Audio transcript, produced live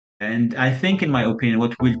And I think, in my opinion,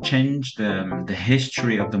 what will change the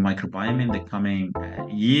history of the microbiome in the coming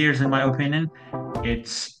years, in my opinion,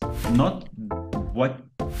 it's not what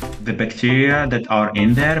the bacteria that are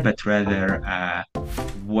in there, but rather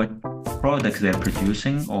what products they're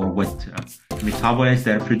producing or what metabolites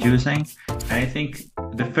they're producing. And I think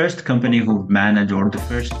the first company who manage, or the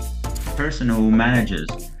first person who manages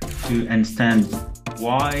to understand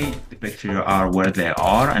why the bacteria are where they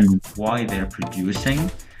are and why they're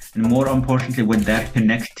producing, and more importantly, what they're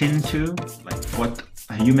connecting to, like what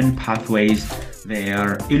human pathways they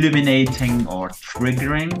are illuminating or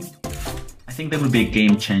triggering. I think that would be a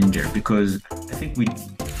game changer because I think we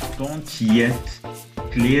don't yet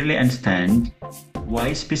clearly understand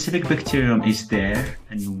why specific bacterium is there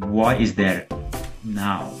and why is there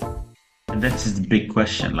now. And that's the big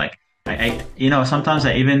question. Like sometimes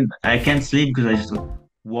I can't sleep because I just thought,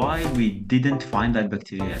 why we didn't find that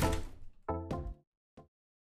bacteria